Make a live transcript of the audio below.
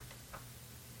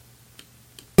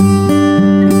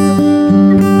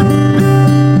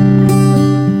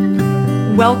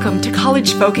Welcome to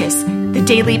College Focus, the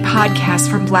daily podcast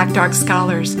from Black Dog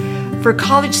Scholars for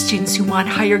college students who want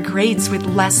higher grades with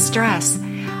less stress.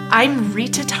 I'm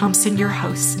Rita Thompson, your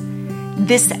host.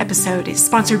 This episode is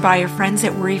sponsored by our friends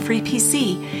at Worry Free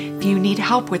PC. If you need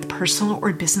help with personal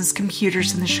or business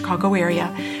computers in the Chicago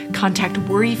area, contact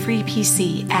Worry Free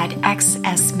PC at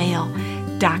xsmail.com.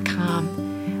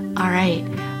 All right,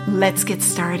 let's get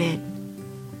started.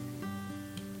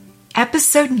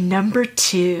 Episode number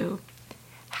 2,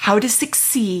 How to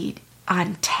Succeed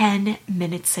on 10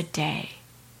 Minutes a Day.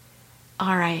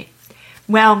 All right,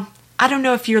 well, I don't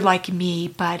know if you're like me,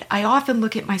 but I often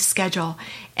look at my schedule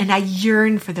and I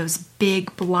yearn for those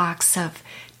big blocks of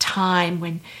time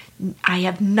when I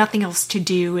have nothing else to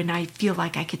do and I feel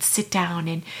like I could sit down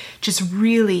and just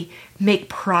really make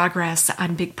progress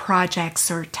on big projects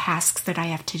or tasks that I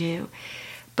have to do.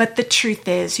 But the truth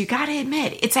is, you got to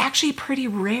admit, it's actually pretty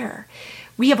rare.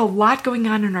 We have a lot going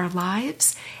on in our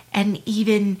lives, and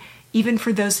even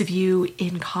for those of you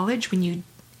in college, when you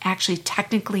actually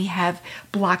technically have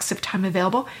blocks of time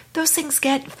available, those things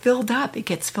get filled up. It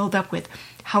gets filled up with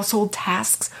household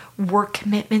tasks, work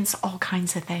commitments, all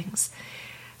kinds of things.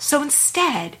 So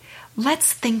instead,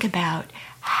 let's think about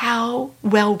how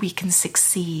well we can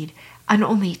succeed on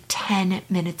only 10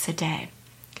 minutes a day.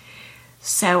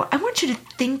 So I want you to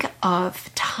think of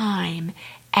time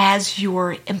as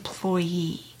your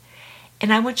employee.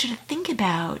 And I want you to think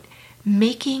about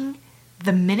making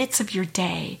the minutes of your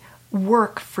day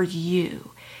work for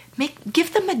you.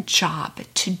 Give them a job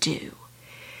to do.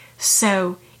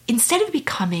 So instead of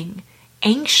becoming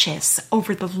anxious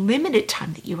over the limited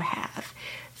time that you have,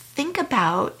 think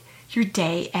about your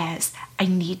day as, I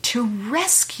need to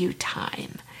rescue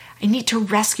time. I need to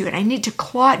rescue it. I need to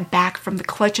claw it back from the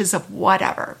clutches of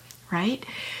whatever, right?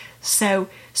 So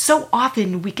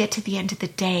often we get to the end of the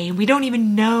day and we don't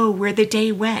even know where the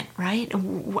day went, right?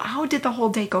 How did the whole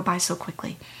day go by so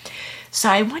quickly? So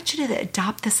I want you to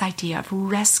adopt this idea of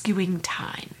rescuing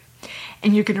time.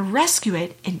 And you're going to rescue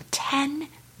it in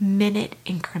 10-minute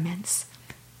increments.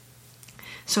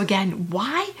 So again,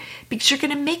 why? Because you're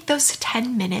going to make those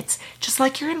 10 minutes, just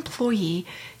like your employee,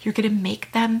 you're going to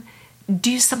make them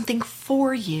do something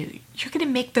for you. You're going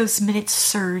to make those minutes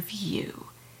serve you.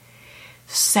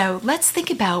 So let's think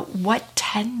about what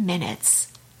 10 minutes,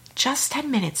 just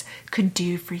 10 minutes, could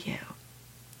do for you.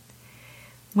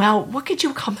 Well, what could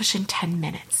you accomplish in 10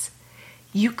 minutes?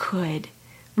 You could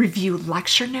review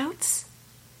lecture notes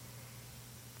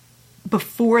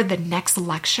before the next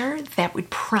lecture that would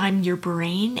prime your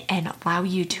brain and allow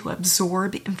you to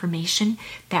absorb information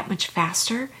that much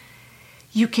faster.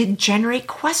 You could generate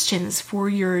questions for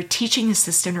your teaching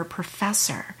assistant or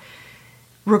professor,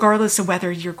 regardless of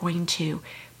whether you're going to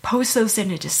post those in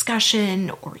a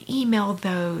discussion or email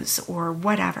those or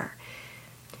whatever.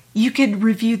 You could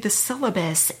review the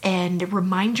syllabus and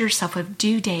remind yourself of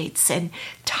due dates and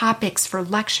topics for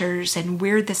lectures and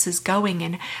where this is going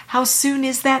and how soon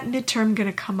is that midterm going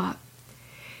to come up.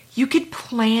 You could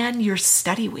plan your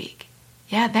study week.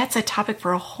 Yeah, that's a topic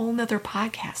for a whole nother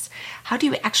podcast. How do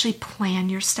you actually plan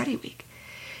your study week?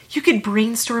 You could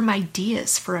brainstorm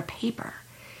ideas for a paper.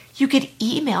 You could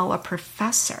email a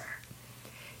professor.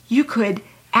 You could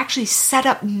actually set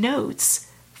up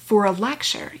notes for a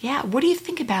lecture. Yeah, what do you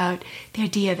think about the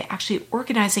idea of actually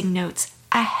organizing notes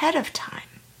ahead of time?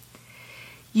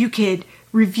 You could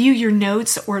review your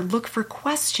notes or look for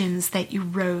questions that you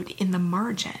wrote in the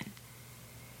margin.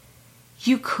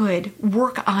 You could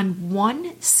work on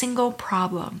one single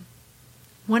problem.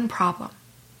 One problem.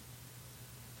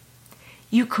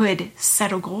 You could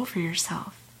set a goal for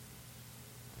yourself.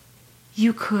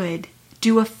 You could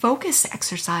do a focus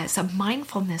exercise, a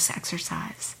mindfulness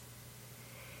exercise.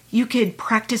 You could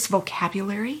practice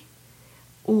vocabulary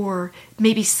or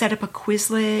maybe set up a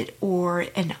Quizlet or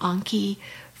an Anki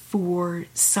for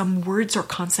some words or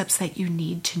concepts that you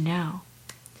need to know.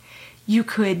 You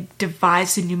could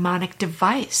devise a mnemonic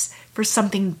device for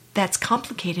something that's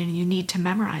complicated and you need to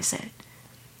memorize it.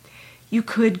 You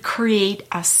could create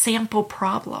a sample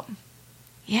problem.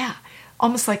 Yeah,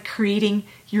 almost like creating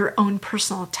your own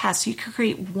personal test. You could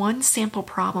create one sample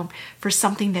problem for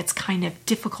something that's kind of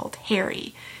difficult,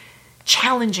 hairy,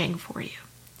 challenging for you.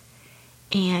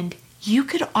 And you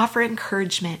could offer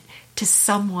encouragement to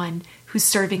someone who's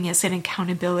serving as an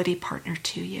accountability partner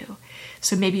to you.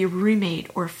 So maybe a roommate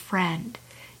or a friend.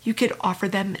 You could offer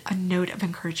them a note of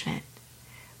encouragement.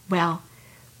 Well,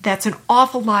 that's an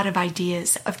awful lot of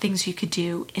ideas of things you could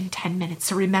do in 10 minutes.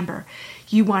 So remember,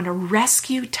 you want to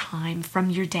rescue time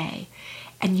from your day,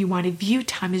 and you want to view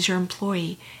time as your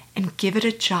employee and give it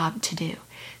a job to do.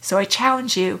 So I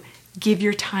challenge you, give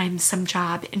your time some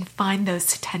job and find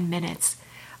those 10 minutes.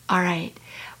 All right.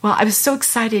 Well, I was so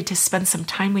excited to spend some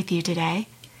time with you today.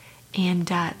 And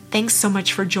thanks so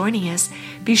much for joining us.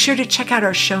 Be sure to check out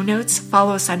our show notes,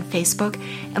 follow us on Facebook,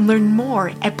 and learn more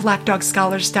at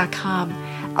blackdogscholars.com.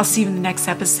 I'll see you in the next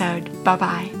episode.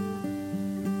 Bye-bye.